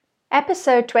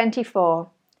Episode 24.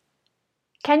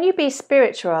 Can you be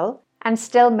spiritual and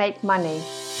still make money?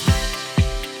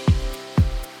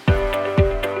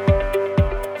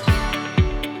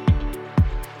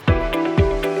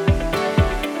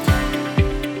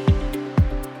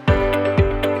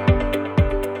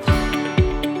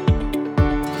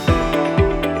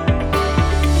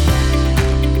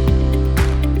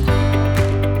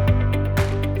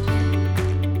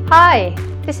 Hi,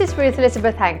 this is Ruth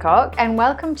Elizabeth Hancock and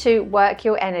welcome to Work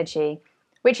Your Energy,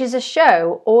 which is a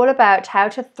show all about how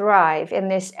to thrive in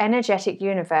this energetic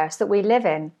universe that we live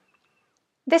in.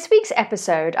 This week's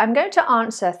episode, I'm going to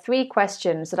answer 3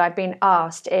 questions that I've been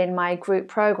asked in my group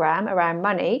program around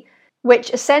money, which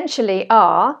essentially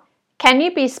are: can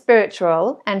you be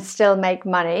spiritual and still make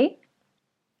money?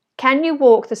 Can you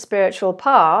walk the spiritual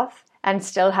path and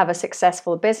still have a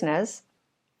successful business?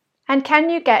 And can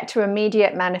you get to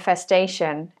immediate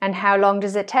manifestation, and how long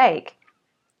does it take?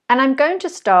 And I'm going to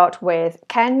start with,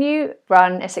 can you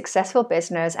run a successful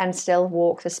business and still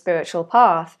walk the spiritual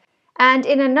path? And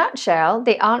in a nutshell,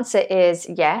 the answer is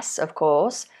yes, of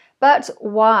course. But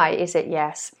why is it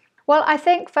yes? Well, I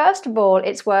think first of all,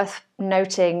 it's worth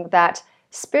noting that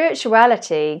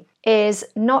spirituality is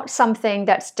not something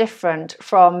that's different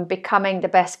from becoming the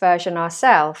best version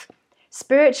ourselves.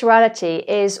 Spirituality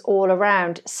is all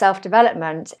around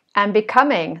self-development and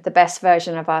becoming the best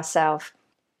version of ourselves.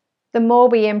 The more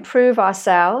we improve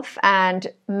ourselves and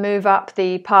move up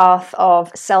the path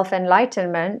of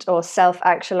self-enlightenment or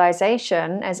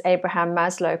self-actualization, as Abraham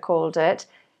Maslow called it,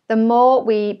 the more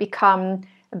we become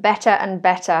better and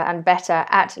better and better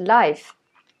at life.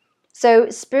 So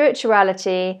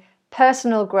spirituality,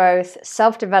 personal growth,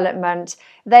 self-development,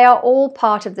 they are all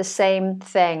part of the same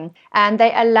thing, and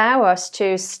they allow us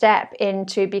to step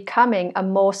into becoming a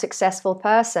more successful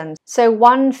person. So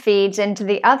one feeds into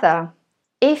the other.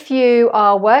 If you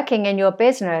are working in your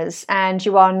business and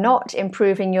you are not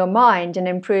improving your mind and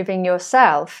improving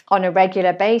yourself on a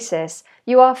regular basis,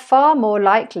 you are far more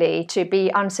likely to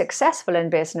be unsuccessful in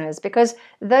business, because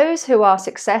those who are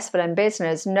successful in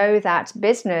business know that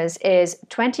business is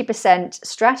 20%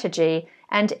 strategy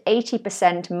and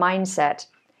 80% mindset.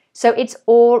 So it's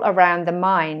all around the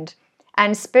mind.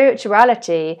 And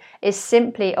spirituality is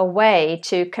simply a way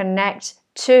to connect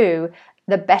to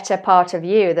the better part of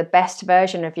you, the best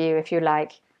version of you, if you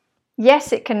like.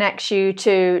 Yes, it connects you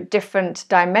to different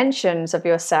dimensions of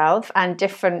yourself and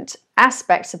different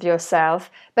aspects of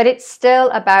yourself, but it's still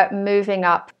about moving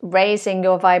up, raising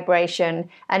your vibration,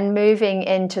 and moving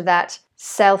into that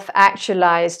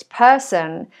self-actualized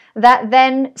person that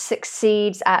then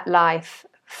succeeds at life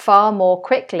far more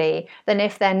quickly than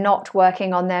if they're not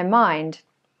working on their mind.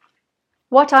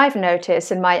 What I've noticed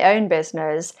in my own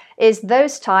business is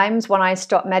those times when I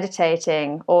stop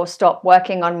meditating or stop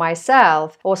working on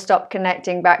myself or stop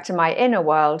connecting back to my inner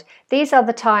world, these are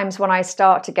the times when I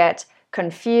start to get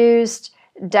confused,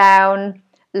 down,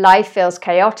 life feels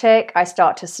chaotic, I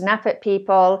start to snap at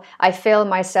people, I feel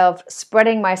myself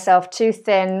spreading myself too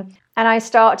thin, and I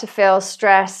start to feel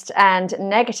stressed and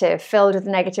negative, filled with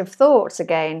negative thoughts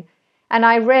again. And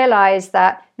I realize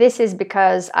that this is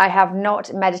because I have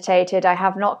not meditated, I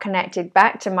have not connected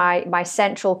back to my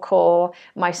central core,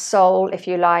 my soul, if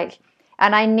you like.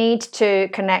 And I need to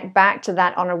connect back to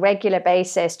that on a regular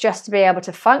basis just to be able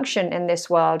to function in this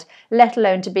world, let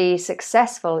alone to be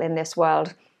successful in this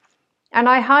world. And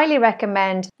I highly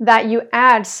recommend that you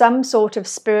add some sort of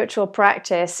spiritual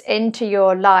practice into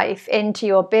your life, into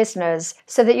your business,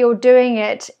 so that you're doing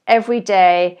it every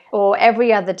day or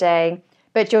every other day,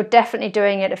 but you're definitely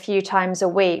doing it a few times a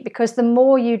week, because the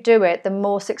more you do it, the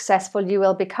more successful you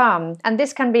will become. And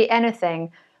this can be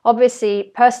anything.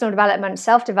 Obviously, personal development,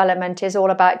 self-development is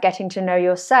all about getting to know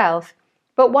yourself.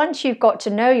 But once you've got to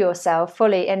know yourself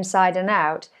fully inside and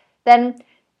out, then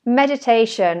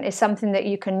meditation is something that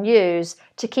you can use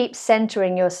to keep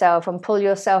centering yourself and pull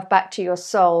yourself back to your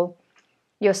soul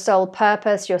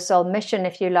purpose, your soul mission,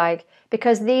 if you like,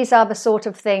 because these are the sort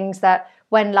of things that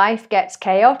when life gets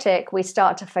chaotic, we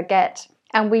start to forget,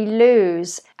 and we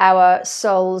lose our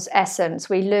soul's essence.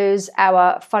 We lose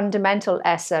our fundamental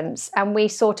essence, and we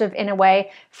sort of, in a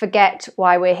way, forget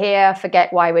why we're here,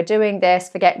 forget why we're doing this,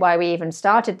 forget why we even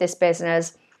started this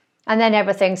business, and then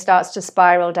everything starts to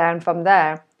spiral down from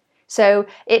there. So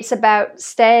it's about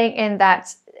staying in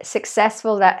that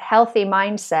successful, that healthy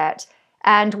mindset,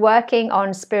 and working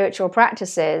on spiritual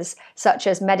practices such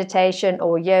as meditation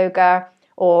or yoga,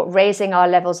 or raising our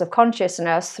levels of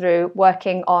consciousness through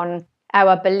working on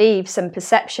our beliefs and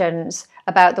perceptions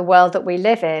about the world that we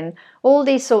live in. All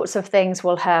these sorts of things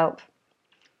will help.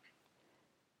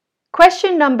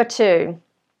 Question number 2.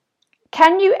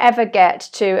 Can you ever get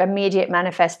to immediate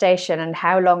manifestation, and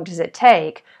how long does it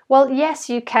take? Well, yes,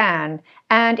 you can,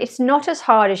 and it's not as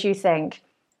hard as you think.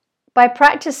 By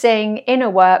practicing inner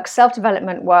work,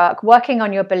 self-development work, working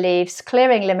on your beliefs,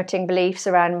 clearing limiting beliefs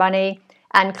around money,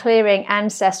 and clearing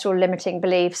ancestral limiting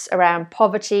beliefs around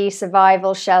poverty,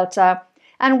 survival, shelter,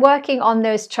 and working on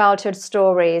those childhood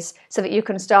stories so that you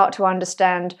can start to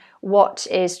understand what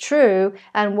is true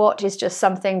and what is just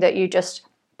something that you just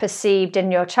perceived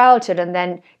in your childhood and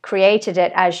then created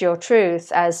it as your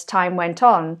truth as time went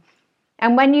on.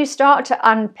 And when you start to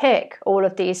unpick all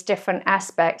of these different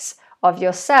aspects of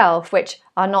yourself, which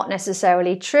are not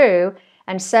necessarily true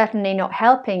and certainly not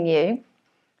helping you,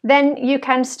 then you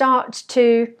can start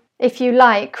to, if you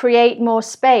like, create more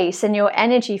space in your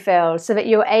energy field so that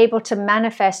you're able to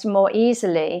manifest more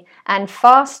easily and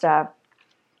faster.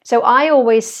 So I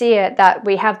always see it that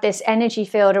we have this energy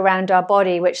field around our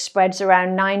body which spreads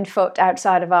around 9 foot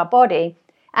outside of our body.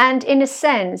 And in a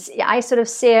sense, I sort of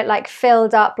see it like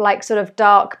filled up like sort of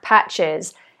dark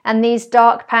patches. And these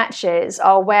dark patches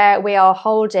are where we are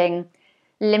holding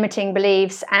limiting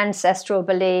beliefs, ancestral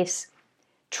beliefs,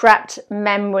 trapped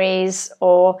memories,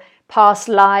 or past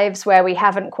lives where we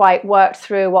haven't quite worked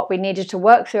through what we needed to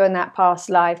work through in that past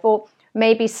life, or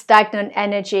maybe stagnant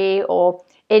energy or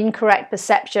incorrect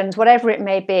perceptions, whatever it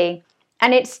may be.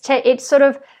 And it's sort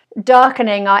of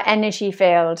darkening our energy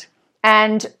field.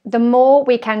 And the more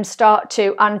we can start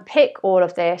to unpick all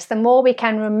of this, the more we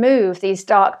can remove these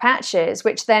dark patches,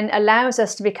 which then allows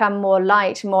us to become more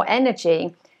light, more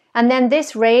energy. And then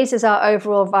this raises our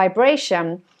overall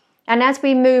vibration. And as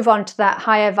we move on to that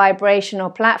higher vibrational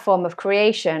platform of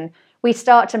creation, we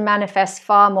start to manifest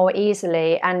far more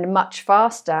easily and much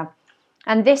faster.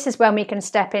 And this is when we can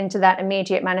step into that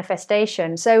immediate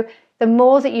manifestation. So the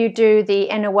more that you do the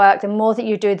inner work, the more that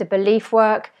you do the belief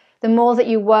work, the more that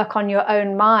you work on your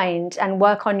own mind and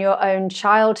work on your own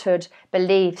childhood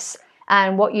beliefs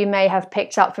and what you may have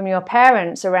picked up from your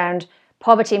parents around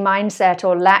poverty mindset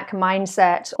or lack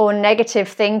mindset or negative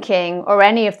thinking or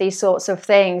any of these sorts of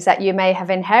things that you may have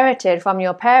inherited from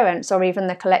your parents or even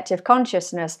the collective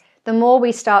consciousness, the more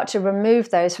we start to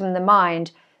remove those from the mind,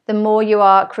 the more you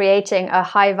are creating a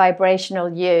high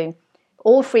vibrational you.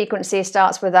 All frequency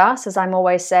starts with us, as I'm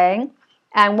always saying.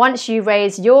 And once you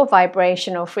raise your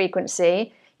vibrational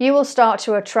frequency, you will start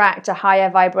to attract a higher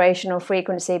vibrational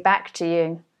frequency back to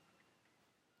you.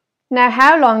 Now,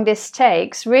 how long this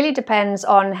takes really depends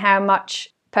on how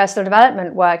much personal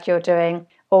development work you're doing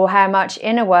or how much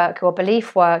inner work or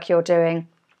belief work you're doing.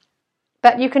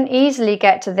 But you can easily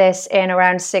get to this in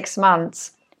around 6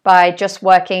 months by just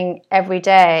working every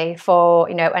day for,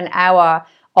 an hour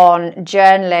on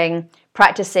journaling,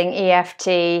 practicing EFT,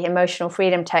 emotional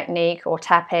freedom technique, or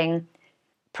tapping,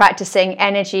 practicing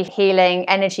energy healing,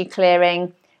 energy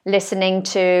clearing, listening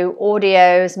to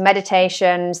audios,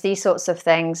 meditations, these sorts of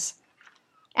things.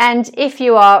 And if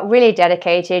you are really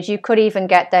dedicated, you could even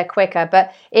get there quicker,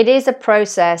 but it is a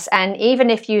process. And even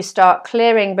if you start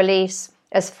clearing beliefs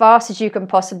as fast as you can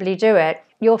possibly do it,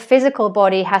 your physical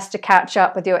body has to catch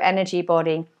up with your energy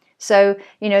body. So,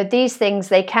 these things,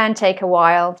 they can take a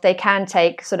while. They can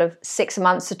take sort of 6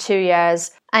 months to 2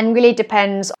 years, and really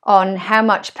depends on how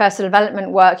much personal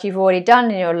development work you've already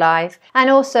done in your life and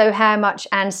also how much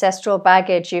ancestral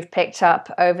baggage you've picked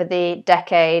up over the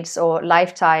decades or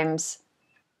lifetimes.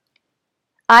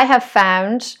 I have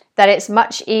found that it's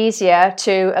much easier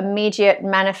to immediate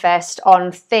manifest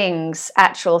on things,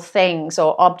 actual things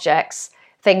or objects,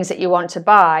 things that you want to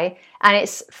buy, and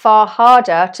it's far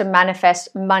harder to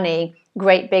manifest money,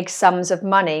 great big sums of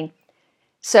money.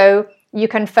 So you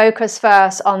can focus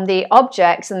first on the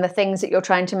objects and the things that you're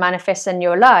trying to manifest in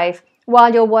your life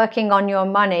while you're working on your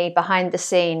money behind the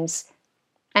scenes.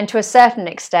 And to a certain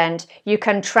extent, you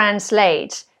can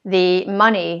translate the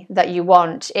money that you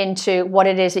want into what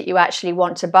it is that you actually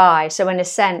want to buy. So in a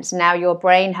sense, now your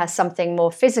brain has something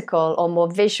more physical or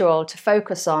more visual to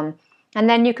focus on. And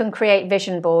then you can create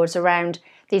vision boards around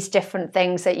these different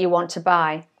things that you want to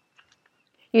buy.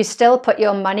 You still put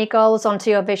your money goals onto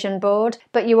your vision board,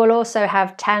 but you will also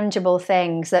have tangible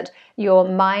things that your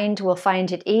mind will find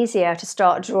it easier to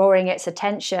start drawing its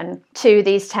attention to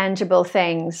these tangible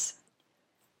things.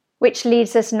 Which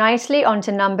leads us nicely on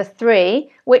to number 3,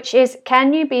 which is,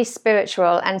 can you be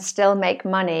spiritual and still make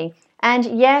money? And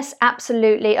yes,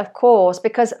 absolutely, of course,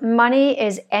 because money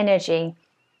is energy.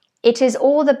 It is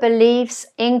all the beliefs,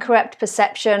 incorrect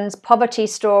perceptions, poverty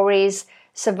stories,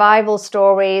 survival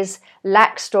stories,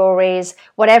 lack stories,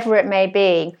 whatever it may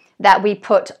be, that we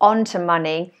put onto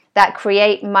money that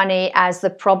create money as the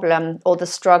problem or the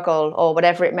struggle or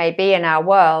whatever it may be in our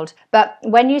world. But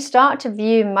when you start to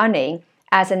view money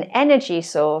as an energy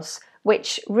source,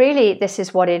 which really this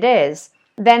is what it is,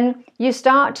 then you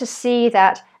start to see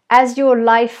that as your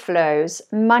life flows,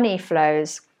 money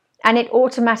flows. And it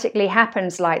automatically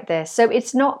happens like this. So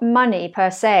it's not money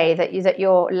per se that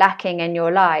you're lacking in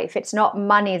your life. It's not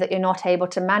money that you're not able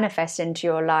to manifest into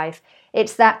your life.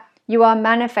 It's that you are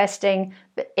manifesting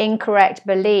incorrect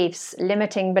beliefs,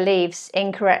 limiting beliefs,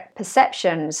 incorrect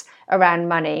perceptions around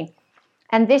money.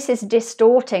 And this is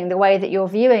distorting the way that you're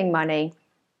viewing money.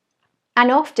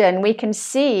 And often we can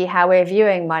see how we're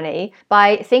viewing money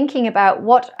by thinking about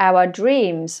what our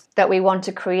dreams that we want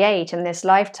to create in this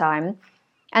lifetime,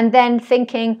 and then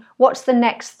thinking, what's the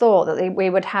next thought that we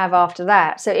would have after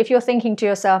that? So if you're thinking to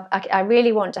yourself, I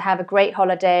really want to have a great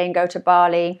holiday and go to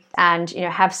Bali and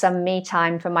have some me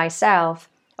time for myself,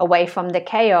 away from the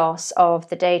chaos of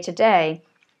the day-to-day.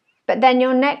 But then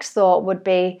your next thought would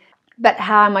be, but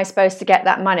how am I supposed to get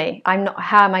that money?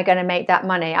 How am I going to make that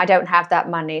money? I don't have that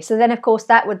money. So then, of course,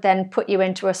 that would then put you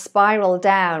into a spiral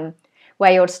down,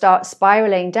 where you'll start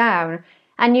spiraling down,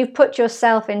 and you've put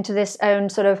yourself into this own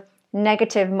sort of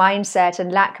negative mindset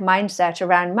and lack mindset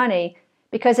around money,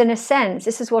 because in a sense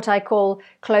this is what I call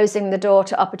closing the door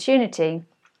to opportunity,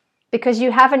 because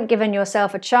you haven't given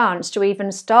yourself a chance to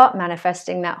even start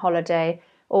manifesting that holiday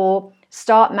or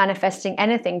start manifesting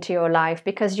anything to your life,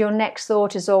 because your next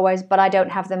thought is always, but I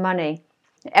don't have the money.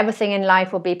 Everything in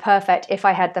life will be perfect if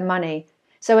I had the money.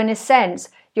 So in a sense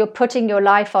you're putting your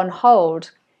life on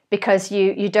hold because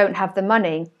you don't have the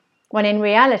money, when in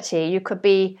reality you could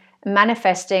be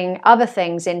manifesting other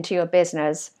things into your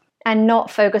business and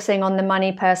not focusing on the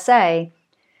money per se.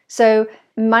 So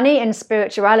money and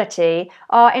spirituality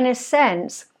are in a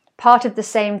sense part of the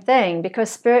same thing,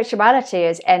 because spirituality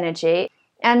is energy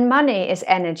and money is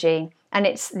energy, and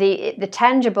it's the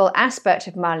tangible aspect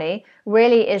of money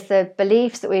really is the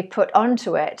beliefs that we put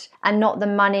onto it and not the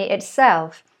money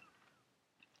itself.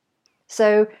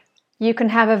 So you can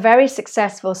have a very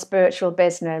successful spiritual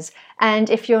business, and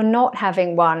if you're not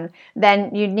having one,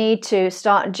 then you need to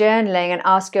start journaling and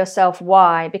ask yourself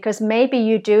why, because maybe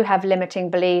you do have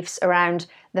limiting beliefs around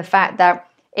the fact that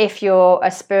if you're a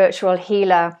spiritual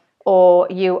healer or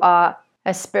you are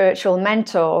a spiritual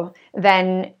mentor,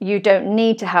 then you don't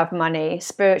need to have money.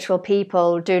 Spiritual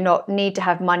people do not need to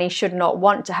have money, should not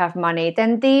want to have money.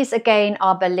 Then these again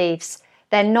are beliefs.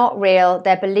 They're not real.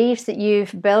 They're beliefs that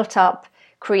you've built up,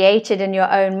 created in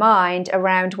your own mind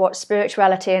around what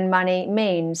spirituality and money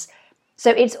means. So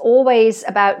it's always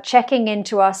about checking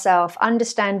into ourselves,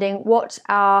 understanding what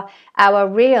are our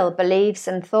real beliefs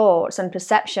and thoughts and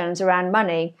perceptions around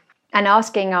money, and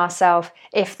asking ourselves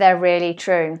if they're really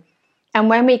true. And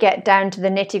when we get down to the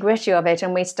nitty-gritty of it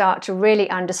and we start to really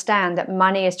understand that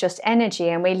money is just energy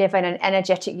and we live in an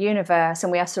energetic universe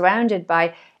and we are surrounded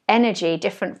by energy,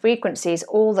 different frequencies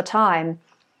all the time,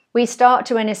 we start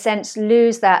to, in a sense,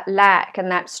 lose that lack and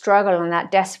that struggle and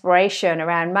that desperation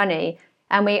around money.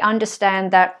 And we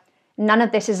understand that none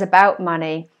of this is about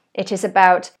money. It is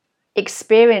about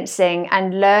experiencing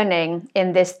and learning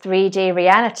in this 3D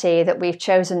reality that we've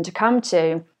chosen to come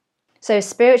to. So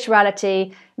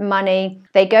spirituality, money,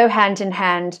 they go hand in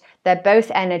hand. They're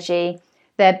both energy.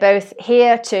 They're both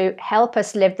here to help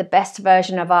us live the best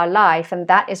version of our life. And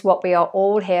that is what we are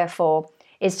all here for,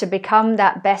 is to become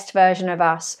that best version of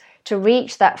us, to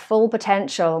reach that full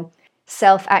potential,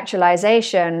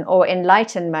 self-actualization or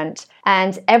enlightenment.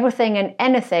 And everything and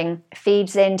anything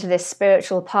feeds into this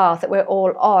spiritual path that we're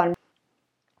all on.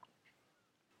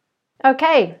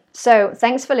 Okay, so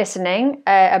thanks for listening.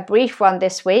 A brief one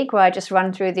this week where I just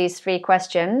run through these 3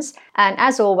 questions. And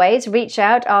as always, reach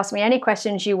out, ask me any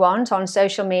questions you want on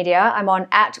social media. I'm on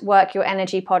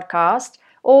 @WorkYourEnergyPodcast,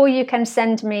 or you can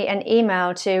send me an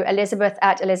email to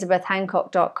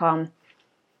elizabeth@elizabethhancock.com.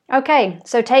 Okay,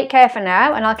 so take care for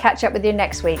now, and I'll catch up with you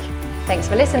next week. Thanks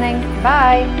for listening.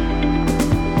 Bye.